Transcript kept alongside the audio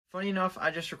Funny enough,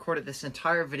 I just recorded this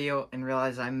entire video and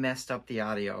realized I messed up the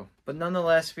audio. But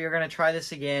nonetheless, we are going to try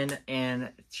this again and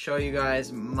show you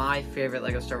guys my favorite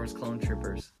LEGO Star Wars Clone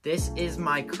Troopers. This is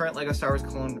my current LEGO Star Wars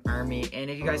Clone Army, and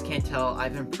if you guys can't tell,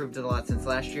 I've improved it a lot since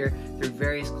last year through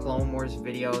various Clone Wars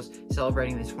videos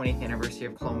celebrating the 20th anniversary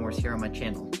of Clone Wars here on my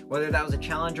channel. Whether that was a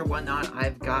challenge or whatnot,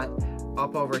 I've got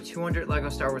up over 200 LEGO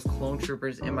Star Wars Clone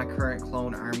Troopers in my current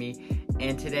Clone Army.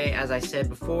 And today, as I said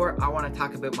before, I want to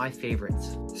talk about my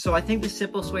favorites. So I think the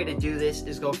simplest way to do this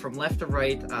is go from left to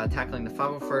right, tackling the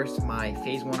 501st, my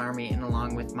Phase 1 Army, and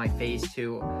along with my Phase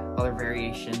 2 other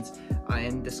variations,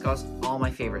 and discuss all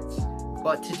my favorites.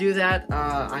 But to do that,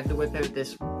 I have to whip out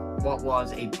this, what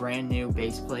was a brand new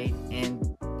base plate,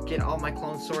 and get all my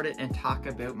clones sorted and talk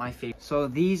about my favorites. So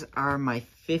these are my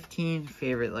 15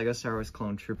 favorite LEGO Star Wars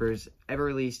Clone Troopers ever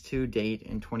released to date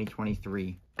in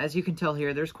 2023. As you can tell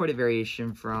here, there's quite a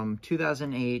variation from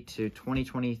 2008 to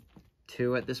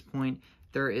 2022 at this point.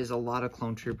 There is a lot of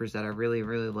Clone Troopers that I really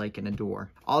like and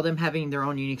adore. All of them having their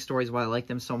own unique stories why I like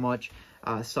them so much.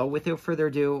 So without further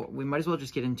ado, we might as well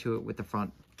just get into it with the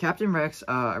front. Captain Rex,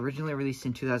 originally released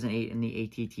in 2008 in the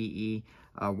ATTE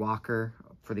Walker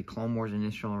for the Clone Wars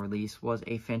initial release, was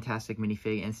a fantastic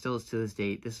minifig and still is to this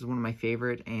date. This is one of my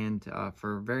favorite, and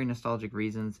for very nostalgic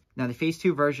reasons. Now the Phase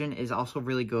 2 version is also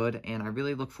really good, and I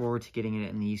really look forward to getting it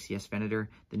in the UCS Venator,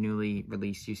 the newly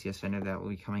released UCS Venator that will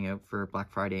be coming out for Black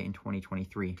Friday in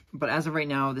 2023. But as of right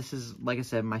now, this is, like I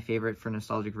said, my favorite for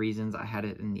nostalgic reasons. I had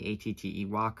it in the ATTE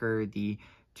Walker, the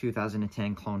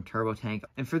 2010 Clone Turbo Tank,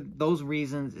 and for those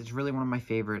reasons it's really one of my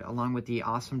favorite, along with the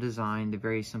awesome design, the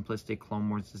very simplistic Clone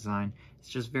Wars design. It's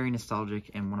just very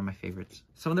nostalgic and one of my favorites.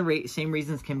 Some of the same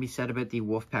reasons can be said about the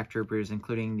Wolfpack Troopers,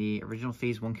 including the original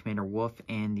Phase 1 Commander Wolffe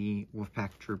and the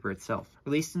Wolfpack Trooper itself.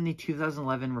 Released in the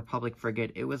 2011 Republic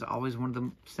Frigate, it was always one of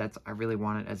the sets I really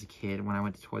wanted as a kid when I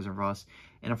went to Toys R Us,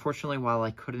 and unfortunately while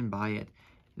I couldn't buy it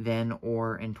then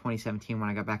or in 2017 when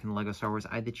I got back into LEGO Star Wars,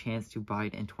 I had the chance to buy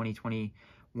it in 2020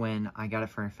 when I got it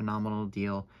for a phenomenal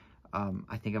deal,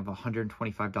 I think of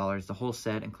 $125, the whole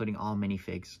set, including all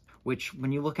minifigs, which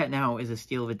when you look at now is a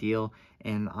steal of a deal,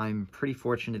 and I'm pretty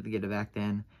fortunate to get it back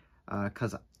then,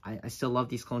 because I still love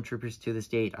these Clone Troopers to this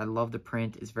date. I love the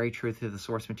print. It's very true to the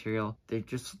source material. They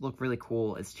just look really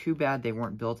cool. It's too bad they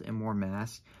weren't built in more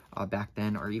mass back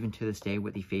then, or even to this day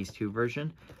with the Phase 2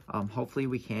 version. Hopefully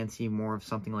we can see more of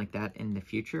something like that in the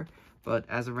future, but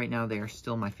as of right now, they are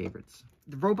still my favorites.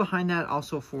 The row behind that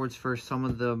also affords for some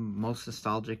of the most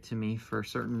nostalgic to me for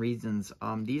certain reasons.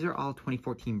 These are all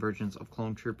 2014 versions of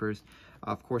Clone Troopers.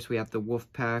 Of course, we have the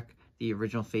Wolfpack, the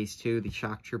original Phase 2, the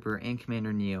Shock Trooper, and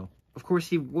Commander Neo. Of course,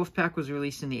 the Wolfpack was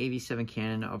released in the AV7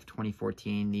 canon of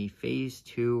 2014. The Phase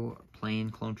 2 plain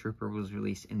Clone Trooper was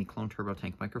released in the Clone Turbo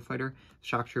Tank Microfighter,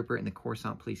 Shock Trooper in the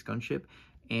Coruscant Police Gunship,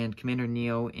 and Commander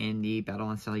Neo in the Battle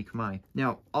on Sally Kumai.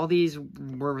 Now, all these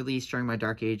were released during my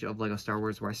dark age of LEGO Star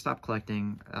Wars, where I stopped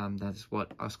collecting. That's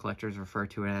what us collectors refer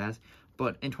to it as.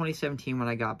 But in 2017, when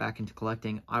I got back into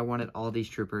collecting, I wanted all these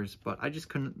troopers, but I just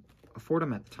couldn't afford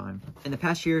them at the time. In the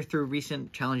past year, through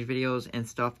recent challenge videos and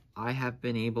stuff, I have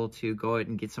been able to go out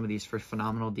and get some of these for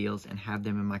phenomenal deals and have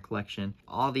them in my collection.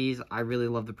 All these, I really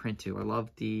love the print too. I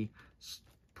love the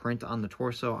print on the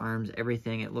torso, arms,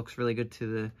 everything. It looks really good to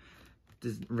the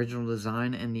original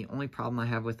design, and the only problem I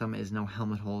have with them is no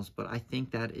helmet holes, but I think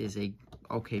that is a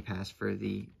okay pass for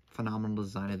the phenomenal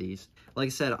design of these. Like I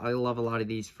said, I love a lot of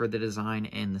these for the design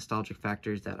and nostalgic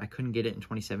factors that I couldn't get it in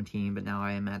 2017, but now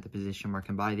I am at the position where I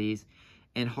can buy these,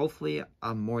 and hopefully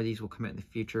more of these will come out in the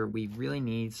future. We really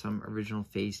need some original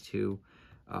Phase 2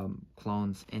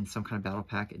 clones in some kind of battle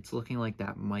pack. It's looking like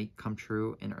that might come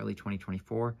true in early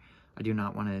 2024. I do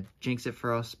not want to jinx it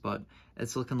for us, but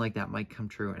it's looking like that might come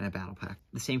true in a battle pack.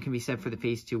 The same can be said for the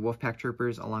Phase 2 Wolfpack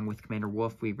Troopers, along with Commander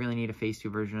Wolffe. We really need a Phase 2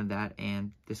 version of that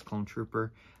and this Clone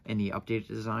Trooper in the updated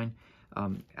design,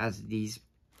 as these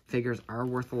figures are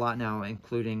worth a lot now,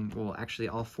 including, well, actually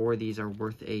all four of these are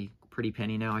worth a pretty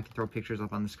penny now. I can throw pictures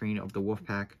up on the screen of the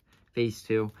Wolfpack, Phase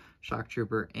 2, Shock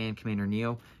Trooper, and Commander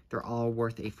Neo. They're all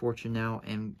worth a fortune now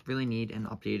and really need an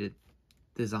updated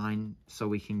design so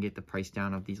we can get the price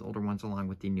down of these older ones along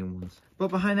with the new ones. But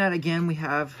behind that, again, we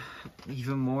have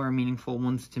even more meaningful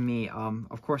ones to me.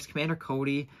 Of course, Commander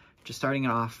Cody, just starting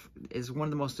it off, is one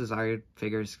of the most desired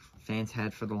figures fans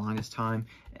had for the longest time,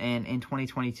 and in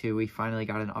 2022 we finally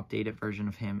got an updated version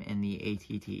of him in the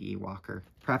ATTE Walker.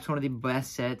 Perhaps one of the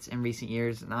best sets in recent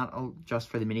years, not just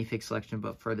for the minifig selection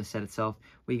but for the set itself.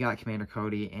 We got Commander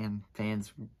Cody, and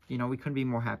fans, you know, we couldn't be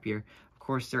more happier. Of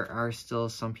course, there are still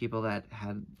some people that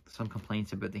had some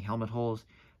complaints about the helmet holes,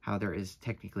 how there is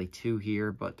technically two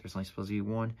here, but there's only supposed to be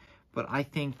one. But I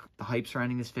think the hype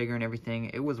surrounding this figure and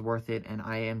everything, it was worth it, and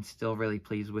I am still really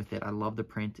pleased with it. I love the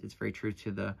print. It's very true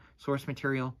to the source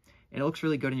material, and it looks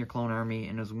really good in your clone army,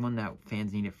 and it was one that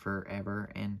fans needed forever,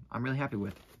 and I'm really happy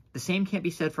with. The same can't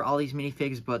be said for all these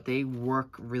minifigs, but they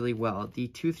work really well. The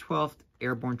 212th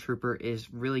Airborne Trooper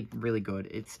is really, really good.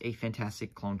 It's a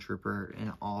fantastic clone trooper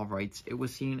in all rights. It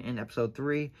was seen in episode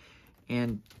 3,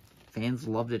 and fans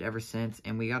loved it ever since,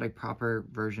 and we got a proper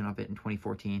version of it in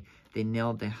 2014. They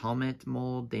nailed the helmet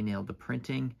mold, they nailed the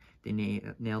printing, they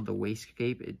nailed the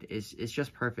wastegate. It's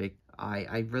just perfect.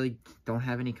 I really don't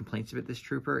have any complaints about this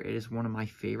trooper. It is one of my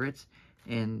favorites,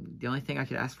 and the only thing I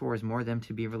could ask for is more of them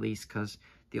to be released, because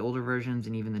the older versions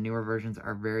and even the newer versions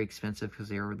are very expensive because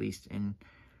they are released in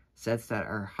sets that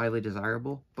are highly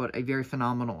desirable, but a very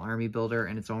phenomenal army builder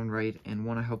in its own right, and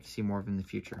one I hope to see more of in the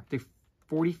future. The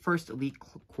 41st Elite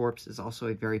Corps is also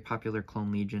a very popular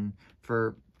clone legion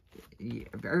for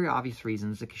very obvious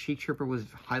reasons. The Kashyyyk Trooper was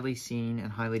highly seen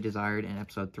and highly desired in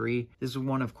episode 3. This is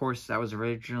one, of course, that was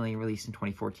originally released in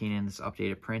 2014 in this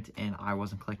updated print, and I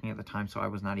wasn't collecting at the time, so I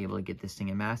was not able to get this thing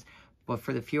en masse. But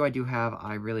for the few I do have,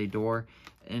 I really adore,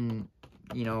 and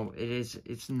you know,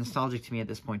 it's nostalgic to me at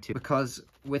this point too, because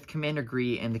with Commander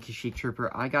Gree and the Kashyyyk Trooper,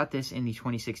 I got this in the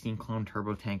 2016 Clone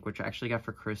Turbo Tank, which I actually got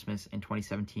for Christmas in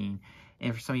 2017.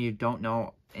 And for some of you who don't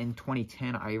know, in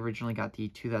 2010, I originally got the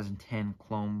 2010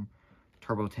 Clone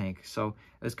Turbo Tank. So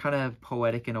it was kind of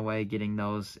poetic in a way, getting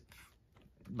those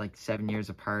like 7 years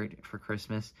apart for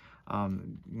Christmas.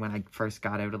 When I first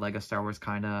got out of LEGO Star Wars,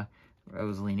 I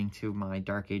was leaning to my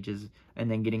Dark Ages, and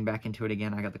then getting back into it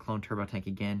again, I got the Clone Turbo Tank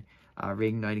again,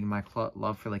 reigniting my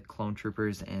love for like clone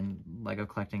troopers and LEGO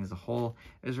collecting as a whole.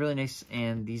 It was really nice,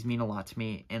 and these mean a lot to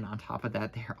me, and on top of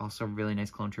that, they're also really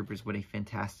nice clone troopers with a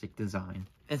fantastic design.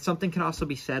 And something can also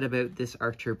be said about this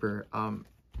ARC Trooper.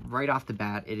 Right off the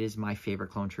bat, it is my favorite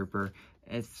clone trooper,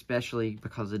 especially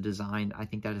because of the design. I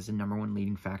think that is the #1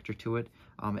 leading factor to it.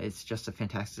 It's just a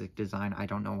fantastic design. I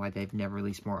don't know why they've never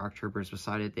released more ARC Troopers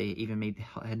beside it. They even made the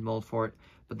head mold for it,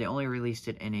 but they only released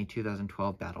it in a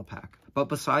 2012 battle pack. But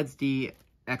besides the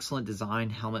excellent design,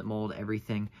 helmet mold,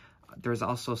 everything, there's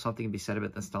also something to be said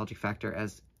about the nostalgic factor.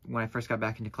 As when I first got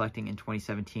back into collecting in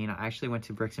 2017, I actually went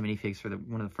to Bricks and Minifigs for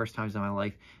one of the first times in my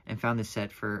life and found this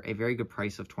set for a very good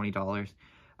price of $20.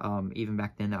 Even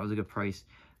back then, that was a good price.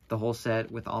 The whole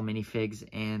set with all minifigs,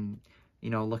 and you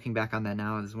know, looking back on that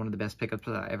now, is one of the best pickups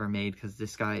that I ever made, because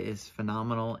this guy is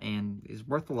phenomenal and is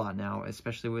worth a lot now,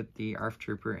 especially with the ARF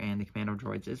Trooper and the Commando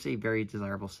droids. It's a very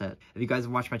desirable set. If you guys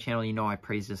have watched my channel, you know I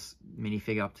praise this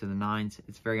minifig up to the 9s.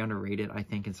 It's very underrated, I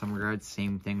think, in some regards.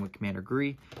 Same thing with Commander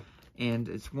Gree, and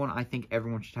it's one I think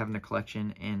everyone should have in their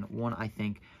collection, and one I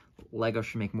think LEGO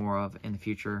should make more of in the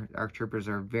future. ARC Troopers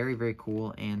are very, very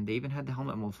cool, and they even had the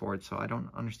helmet mold for it, so I don't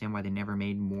understand why they never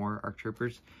made more ARC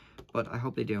Troopers, but I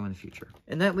hope they do in the future.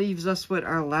 And that leaves us with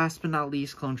our last but not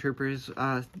least clone troopers,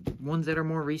 ones that are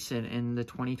more recent in the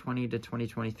 2020 to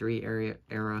 2023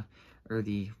 era, or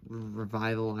the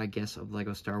revival, I guess, of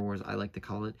LEGO Star Wars, I like to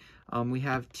call it. We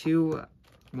have two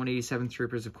 187th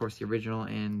Troopers, of course, the original,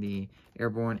 and the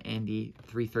Airborne, and the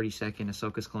 332nd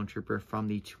Ahsoka's Clone Trooper from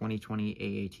the 2020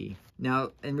 AAT.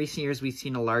 Now, in recent years, we've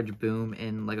seen a large boom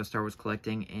in LEGO Star Wars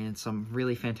collecting, and some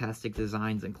really fantastic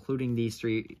designs, including these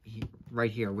three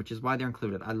right here, which is why they're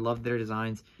included. I love their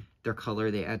designs, their color,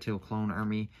 they add to a clone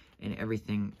army, and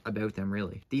everything about them,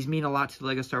 really. These mean a lot to the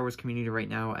LEGO Star Wars community right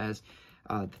now, as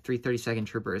the 332nd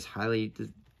Trooper is highly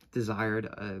desired.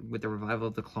 With the revival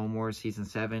of the Clone Wars Season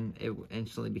 7, it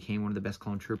instantly became one of the best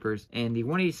clone troopers. And the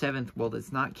 187th, well,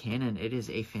 it's not canon. It is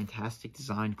a fantastic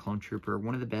designed clone trooper,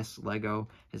 one of the best LEGO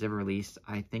has ever released.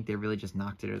 I think they really just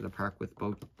knocked it out of the park with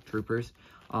both troopers,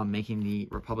 making the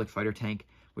Republic fighter tank,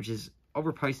 which is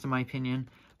overpriced in my opinion,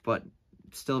 but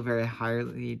still very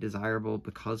highly desirable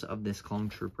because of this clone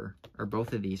trooper, or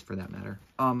both of these for that matter.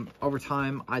 Over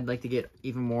time, I'd like to get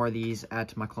even more of these, add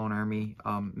to my clone army,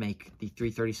 make the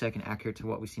 332nd accurate to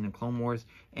what we've seen in Clone Wars,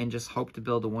 and just hope to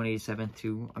build the 187th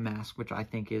to a mask, which I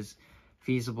think is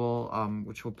feasible,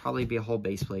 which will probably be a whole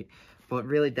base plate. But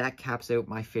really, that caps out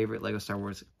my favorite LEGO Star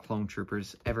Wars clone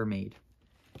troopers ever made.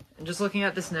 And just looking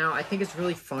at this now, I think it's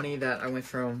really funny that I went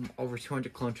from over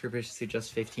 200 clone troopers to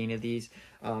just 15 of these.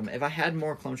 If I had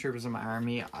more clone troopers in my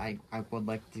army, I would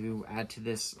like to add to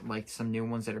this, like, some new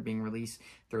ones that are being released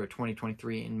through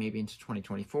 2023 and maybe into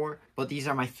 2024. But these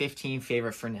are my 15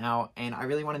 favorite for now, and I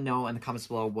really want to know in the comments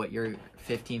below what your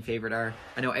 15 favorite are.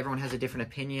 I know everyone has a different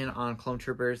opinion on clone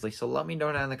troopers, so let me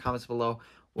know down in the comments below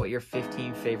what your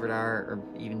 15 favorite are, or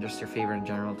even just your favorite in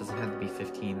general. It doesn't have to be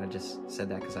 15. I just said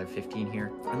that because I have 15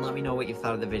 here. And let me know what you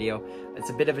thought of the video. It's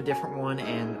a bit of a different one,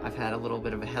 and I've had a little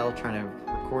bit of a hell trying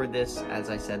to record this. As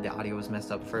I said, the audio was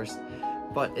messed up first.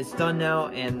 But it's done now,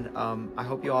 and I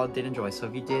hope you all did enjoy. So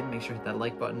if you did, make sure to hit that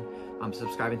like button.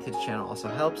 Subscribing to the channel also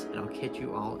helps, and I'll catch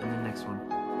you all in the next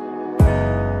one.